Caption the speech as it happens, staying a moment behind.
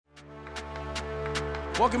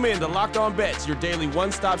Welcome in to Locked On Bets, your daily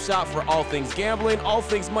one-stop shop for all things gambling, all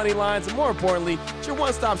things money lines, and more importantly, it's your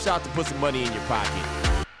one-stop shop to put some money in your pocket.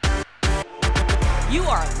 You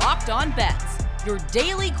are Locked On Bets, your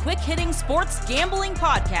daily quick-hitting sports gambling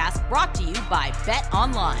podcast brought to you by Bet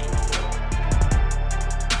Online.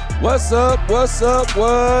 What's up? What's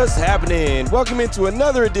happening? Welcome into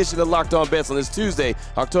another edition of Locked On Bets on this Tuesday,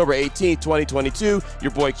 October 18th, 2022.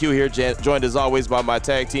 Your boy Q here, joined as always by my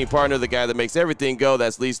tag team partner, the guy that makes everything go.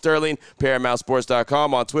 That's Lee Sterling,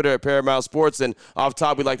 ParamountSports.com, on Twitter at Paramount Sports. And off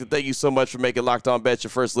top, we'd like to thank you so much for making Locked On Bets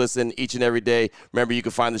your first listen each and every day. Remember, you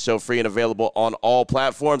can find the show free and available on all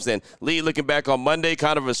platforms. And Lee, looking back on Monday,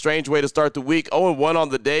 kind of a strange way to start the week. 0-1 on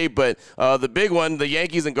the day, but the big one, the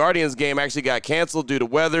Yankees and Guardians game actually got canceled due to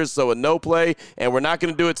weather. So a no play, and we're not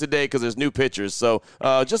going to do it today because there's new pitchers. So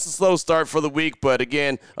just a slow start for the week, but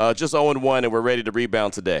again, just 0-1, and we're ready to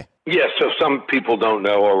rebound today. Yeah, so some people don't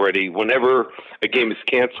know already. Whenever a game is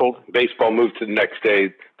canceled, baseball moves to the next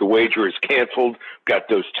day, the wager is canceled. Got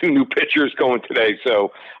those two new pitchers going today,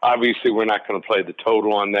 so obviously we're not going to play the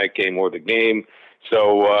total on that game or the game.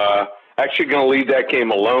 So actually going to leave that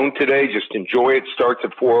game alone today. Just enjoy it. Starts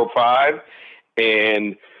at 4:05,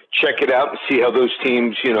 and check it out and see how those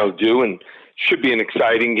teams, do, and should be an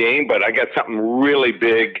exciting game. But I got something really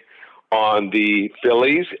big on the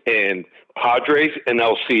Phillies and Padres and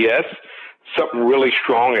LCS, something really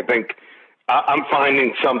strong. I think I'm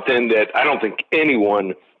finding something that I don't think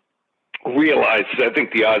anyone realizes. I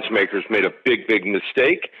think the odds makers made a big, big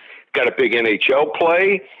mistake. Got a big NHL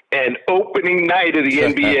play, and opening night of the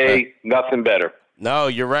NBA, nothing better. No,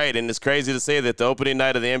 you're right, and it's crazy to say that the opening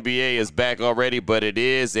night of the NBA is back already, but it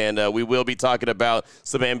is, and we will be talking about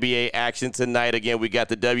some NBA action tonight. Again, we got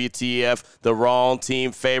the WTF, the wrong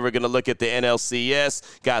team favor. Going to look at the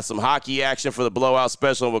NLCS. Got some hockey action for the blowout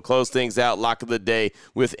special, and we'll close things out, lock of the day,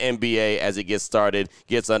 with NBA as it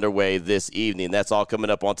gets underway this evening. That's all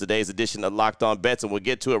coming up on today's edition of Locked On Bets, and we'll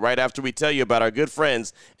get to it right after we tell you about our good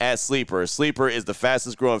friends at Sleeper. Sleeper is the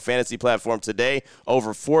fastest growing fantasy platform today,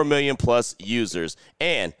 over 4 million plus users.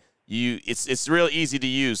 And it's real easy to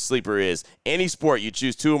use. Sleeper is any sport you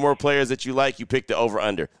choose two or more players that you like, you pick the over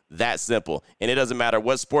under. That simple. And it doesn't matter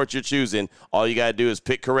what sport you're choosing. All you got to do is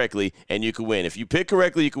pick correctly, and you can win. If you pick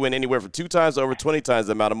correctly, you can win anywhere from 2 times to over 20 times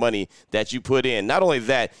the amount of money that you put in. Not only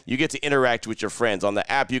that, you get to interact with your friends. On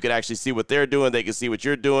the app, you can actually see what they're doing. They can see what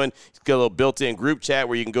you're doing. It's got a little built-in group chat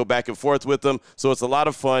where you can go back and forth with them. So it's a lot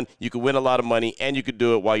of fun. You can win a lot of money, and you can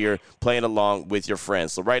do it while you're playing along with your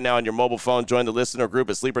friends. So right now on your mobile phone, join the listener group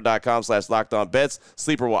at sleeper.com/lockedonbets.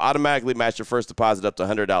 Sleeper will automatically match your first deposit up to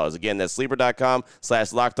 $100. Again, that's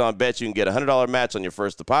sleeper.com/lockedonbets. You can get a $100 match on your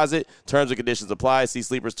first deposit. Terms and conditions apply. See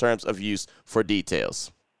Sleeper's terms of use for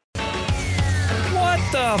details. What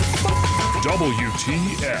the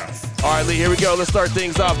WTF? All right, Lee, here we go. Let's start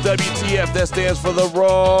things off. WTF, that stands for the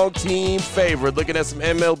wrong team favored. Looking at some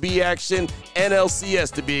MLB action, NLCS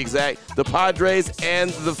to be exact, the Padres and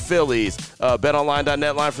the Phillies.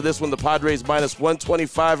 BetOnline.net line for this one, the Padres minus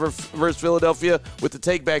 125 versus Philadelphia, with the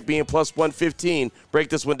takeback being plus 115. Break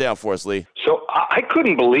this one down for us, Lee. So I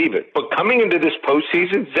couldn't believe it. But coming into this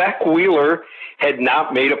postseason, Zach Wheeler had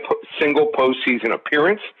not made a single postseason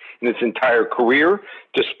appearance in his entire career,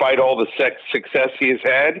 despite all the success he has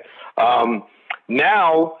had.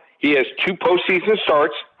 Now he has 2 postseason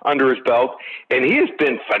starts under his belt, and he has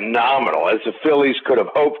been phenomenal, as the Phillies could have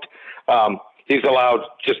hoped. He's allowed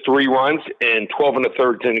just 3 runs in 12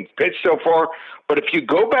 1/3 innings pitched so far. But if you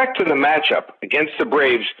go back to the matchup against the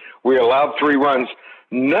Braves, where he allowed 3 runs,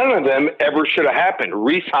 none of them ever should have happened.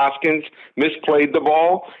 Rhys Hoskins misplayed the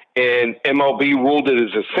ball, and MLB ruled it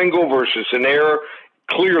as a single versus an error.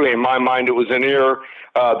 Clearly, in my mind, it was an error.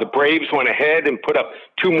 The Braves went ahead and put up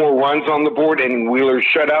 2 more runs on the board in Wheeler's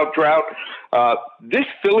shutout drought. This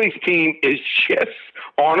Phillies team is just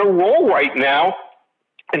on a roll right now,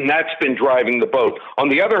 and that's been driving the boat. On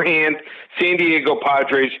the other hand, San Diego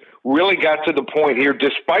Padres really got to the point here,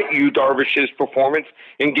 despite Yu Darvish's performance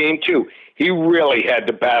in Game 2. He really had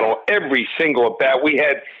to battle every single at bat. We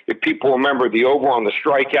had, if people remember, the over on the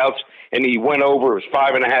strikeouts, and he went over. It was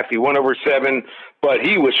 5.5. He went over 7, but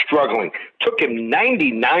he was struggling. Took him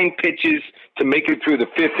 99 pitches to make it through the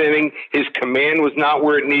 5th inning. His command was not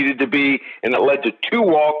where it needed to be, and it led to 2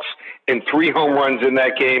 walks and 3 home runs in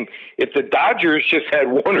that game. If the Dodgers just had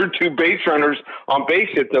 1 or 2 base runners on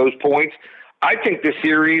base at those points, I think the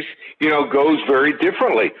series, goes very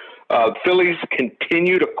differently. Phillies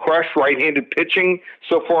continue to crush right-handed pitching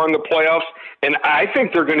so far in the playoffs, and I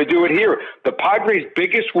think they're going to do it here. The Padres'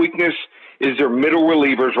 biggest weakness is their middle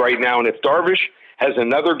relievers right now, and if Darvish has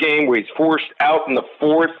another game where he's forced out in the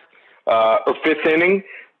 4th or 5th inning,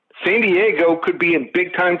 San Diego could be in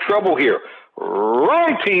big-time trouble here.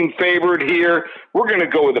 Wrong team favored here. We're going to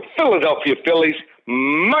go with the Philadelphia Phillies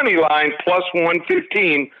money line plus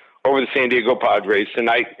 115 over the San Diego Padres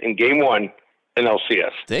tonight in Game 1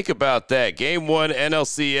 NLCS. Think about that. Game 1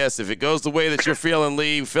 NLCS. If it goes the way that you're feeling,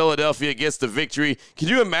 Lee, Philadelphia gets the victory. Can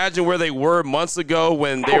you imagine where they were months ago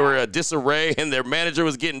when they were a disarray and their manager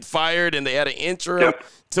was getting fired and they had an interim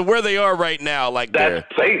to where they are right now? Like that's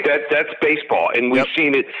baseball, and we've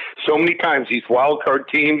seen it so many times. These wild card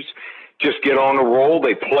teams just get on a roll.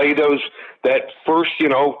 They play that first,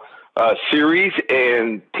 series,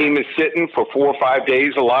 and team is sitting for 4 or 5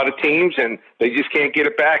 days, a lot of teams, and they just can't get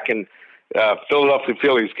it back. And Philadelphia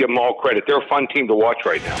Phillies, give them all credit. They're a fun team to watch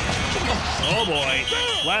right now. Oh, boy.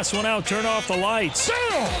 Last one out, turn off the lights.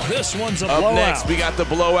 This one's a blowout. Up next, we got the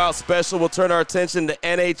blowout special. We'll turn our attention to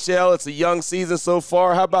NHL. It's a young season so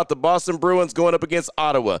far. How about the Boston Bruins going up against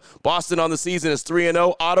Ottawa? Boston on the season is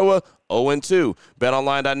 3-0. Ottawa 0-2.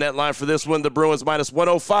 BetOnline.net line for this one. The Bruins minus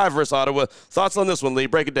 105 versus Ottawa. Thoughts on this one, Lee?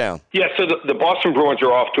 Break it down. Yeah, so the Boston Bruins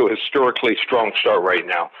are off to a historically strong start right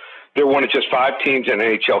now. They're one of just 5 teams in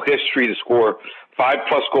NHL history to score 5+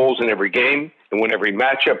 goals in every game and win every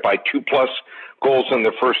matchup by 2+ goals in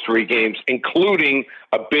their first 3 games, including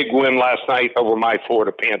a big win last night over my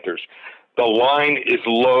Florida Panthers. The line is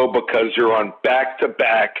low because they're on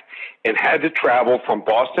back-to-back and had to travel from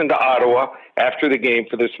Boston to Ottawa after the game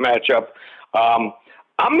for this matchup.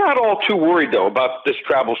 I'm not all too worried, though, about this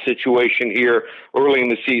travel situation here early in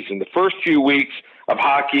the season. The first few weeks of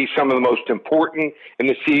hockey, some of the most important in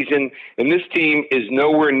the season, and this team is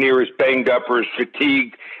nowhere near as banged up or as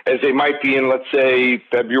fatigued as they might be in, let's say,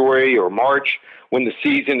 February or March when the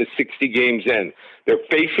season is 60 games in. They're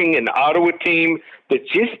facing an Ottawa team that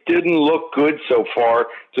just didn't look good so far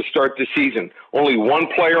to start the season. Only one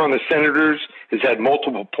player on the Senators has had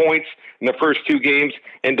multiple points in the first 2 games,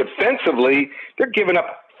 and defensively, they're giving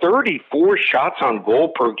up 34 shots on goal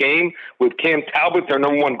per game, with Cam Talbot, their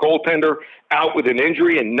number 1 goaltender, out with an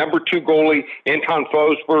injury, and number 2 goalie Anton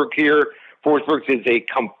Forsberg here. Forsberg is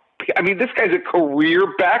this guy's a career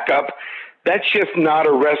backup. That's just not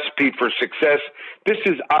a recipe for success. This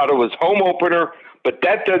is Ottawa's home opener, but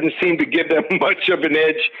that doesn't seem to give them much of an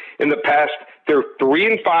edge in the past. They're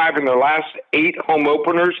 3-5 in their last 8 home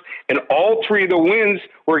openers, and all 3 of the wins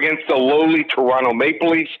were against the lowly Toronto Maple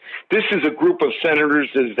Leafs. This is a group of Senators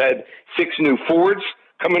that has had 6 new forwards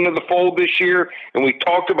come into the fold this year, and we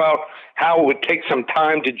talked about how it would take some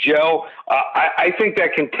time to gel. I think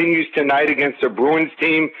that continues tonight against a Bruins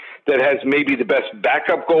team that has maybe the best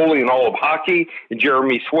backup goalie in all of hockey,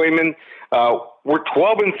 Jeremy Swayman. We're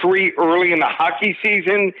 12-3 early in the hockey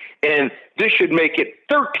season, and this should make it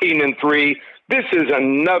 13-3. This is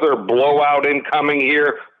another blowout incoming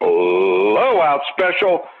here. Blowout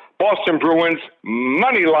special. Boston Bruins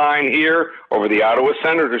money line here over the Ottawa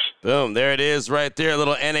Senators. Boom, there it is right there. A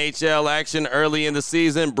little NHL action early in the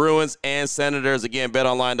season. Bruins and Senators. Again,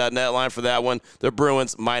 betonline.net line for that one. The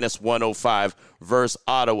Bruins minus 105 versus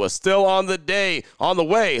Ottawa. Still on the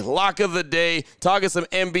way. Lock of the day. Talking some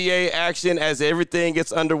NBA action as everything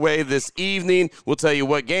gets underway this evening. We'll tell you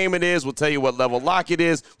what game it is. We'll tell you what level lock it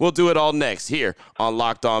is. We'll do it all next here on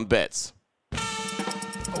Locked On Bets.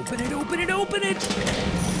 Open it.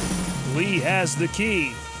 Lee has the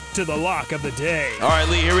key to the lock of the day. All right,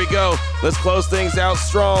 Lee, here we go. Let's close things out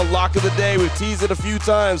strong. Lock of the day. We've teased it a few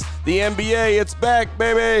times. The NBA, it's back,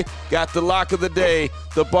 baby. Got the lock of the day.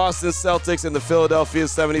 The Boston Celtics and the Philadelphia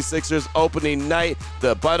 76ers opening night.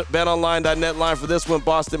 The betonline.net line for this one,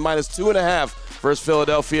 Boston minus 2.5 versus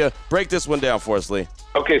Philadelphia. Break this one down for us, Lee.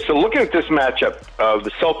 Okay, so looking at this matchup,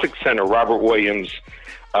 the Celtics center, Robert Williams,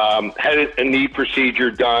 had a knee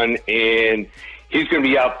procedure done, and he's going to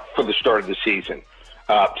be out for the start of the season.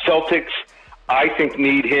 Celtics, I think,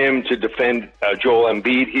 need him to defend Joel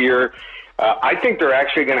Embiid here. I think they're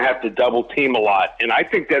actually going to have to double team a lot, and I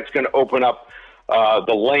think that's going to open up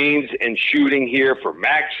the lanes and shooting here for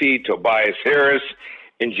Maxey, Tobias Harris,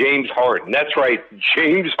 and James Harden. That's right,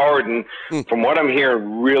 James Harden, from what I'm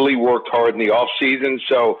hearing, really worked hard in the offseason.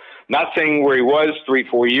 So not saying where he was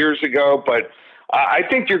 3-4 years ago, but I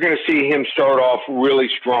think you're going to see him start off really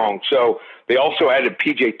strong. So they also added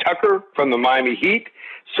P.J. Tucker from the Miami Heat.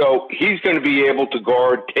 So he's going to be able to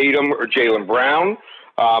guard Tatum or Jaylen Brown.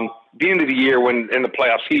 The end of the year when in the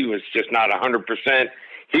playoffs he was just not 100%,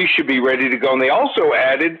 he should be ready to go. And they also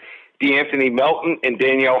added DeAnthony Melton and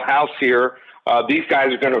Danielle House here. These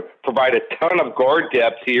guys are going to provide a ton of guard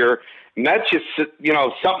depth here. And that's just,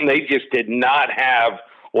 something they just did not have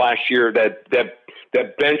last year,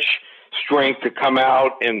 that bench strength to come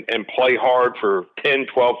out and play hard for 10,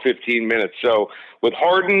 12, 15 minutes. So with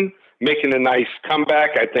Harden, making a nice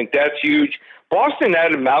comeback. I think that's huge. Boston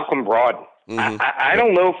added Malcolm Brogdon. I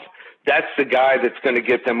don't know if that's the guy that's going to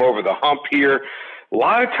get them over the hump here. A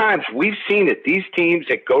lot of times we've seen it. These teams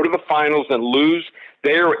that go to the finals and lose,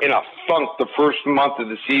 they're in a funk the first month of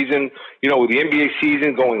the season. With the NBA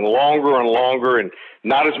season going longer and longer and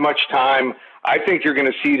not as much time, I think you're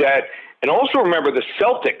going to see that. And also remember, the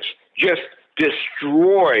Celtics just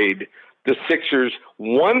destroyed the Sixers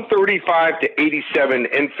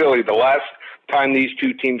 135-87 in Philly the last time these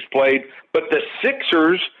two teams played. But the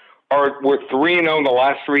Sixers were 3-0 in the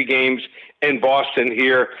last 3 games in Boston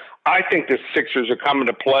here. I think the Sixers are coming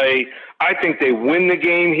to play. I think they win the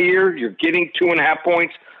game here. You're getting 2.5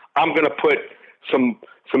 points. I'm going to put some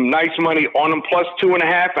nice money on them plus 2.5,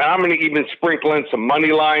 and I'm going to even sprinkle in some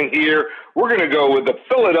money line here. We're going to go with the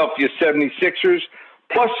Philadelphia 76ers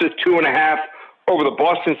plus the 2.5 over the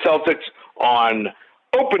Boston Celtics on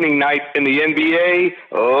opening night in the NBA.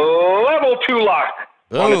 Level 2 lock.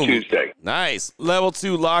 Boom. On a Tuesday. Nice. Level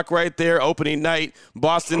 2 lock right there, opening night,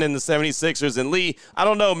 Boston and the 76ers. And Lee, I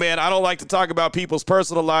don't know, man. I don't like to talk about people's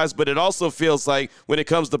personal lives, but it also feels like when it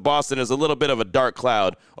comes to Boston, there's a little bit of a dark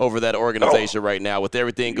cloud over that organization right now with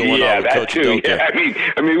everything going on with Coach Udoka. Yeah,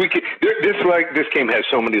 I mean, this game has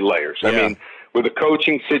so many layers. Yeah. I mean, with the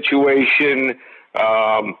coaching situation,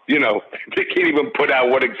 they can't even put out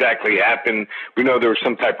what exactly happened. We know there was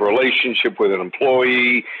some type of relationship with an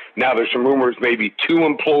employee. Now there's some rumors, maybe 2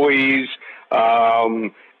 employees.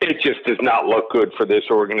 It just does not look good for this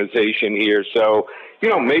organization here. So,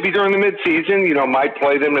 maybe during the midseason, might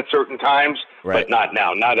play them at certain times, but not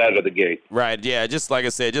now, not out of the gate. Right, yeah, just like I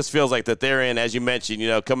said, it just feels like that they're in, as you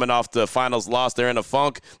mentioned, coming off the finals loss, they're in a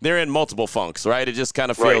funk. They're in multiple funks, right? It just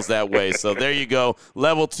kind of feels that way. So there you go,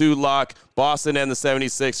 level 2 lock, Boston and the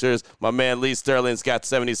 76ers. My man Lee Sterling's got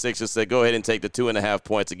 76ers, said go ahead and take the 2.5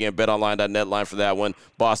 points. Again, betonline.net line for that one.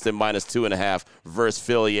 Boston minus 2.5 versus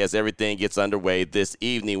Philly as everything gets underway this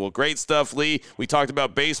evening. Well, great stuff, Lee. We talked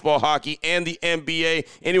about baseball, hockey, and the NBA.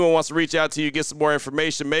 Anyone wants to reach out to you, get some more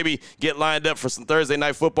information, maybe get lined up for some Thursday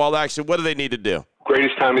night football action, what do they need to do?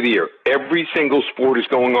 Greatest time of the year. Every single sport is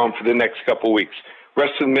going on for the next couple of weeks.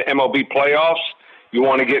 Rest of the MLB playoffs, you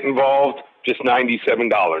want to get involved, just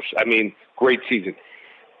 $97. I mean, great season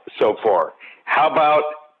so far. How about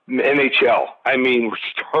NHL? I mean, we're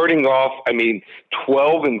starting off,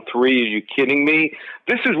 12-3. Are you kidding me?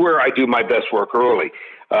 This is where I do my best work early.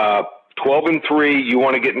 12-3, you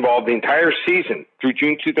want to get involved the entire season through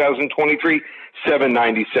June 2023,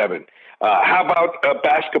 $797. How about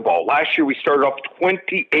basketball? Last year we started off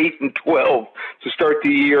 28-12 to start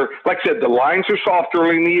the year. Like I said, the lines are soft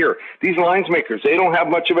early in the year. These lines makers, they don't have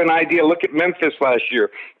much of an idea. Look at Memphis last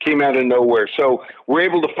year, came out of nowhere. So we're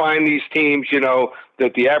able to find these teams,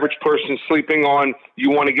 that the average person's sleeping on.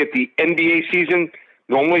 You want to get the NBA season,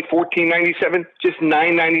 normally $14.97, just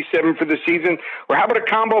 $9.97 for the season. Or how about a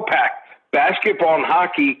combo pack? Basketball and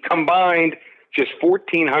hockey combined, just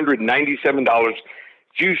 $1,497.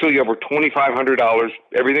 It's usually over $2,500.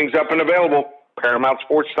 Everything's up and available.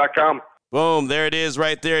 ParamountSports.com. Boom, there it is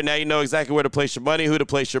right there. Now you know exactly where to place your money, who to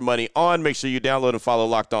place your money on. Make sure you download and follow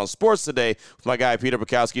Locked On Sports today with my guy Peter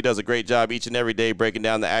Bukowski. He does a great job each and every day breaking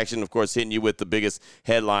down the action, of course, hitting you with the biggest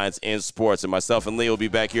headlines in sports. And myself and Lee will be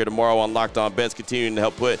back here tomorrow on Locked On Bets, continuing to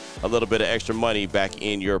help put a little bit of extra money back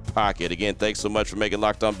in your pocket. Again, thanks so much for making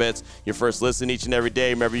Locked On Bets your first listen each and every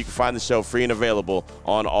day. Remember, you can find the show free and available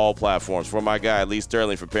on all platforms. For my guy Lee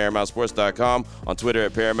Sterling from ParamountSports.com, on Twitter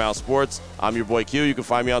at Paramount Sports. I'm your boy Q. You can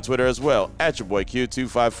find me on Twitter as well, at your boy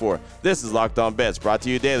Q254. This is Locked On Bets, brought to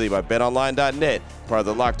you daily by BetOnline.net, part of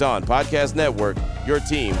the Locked On Podcast Network, your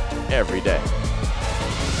team every day.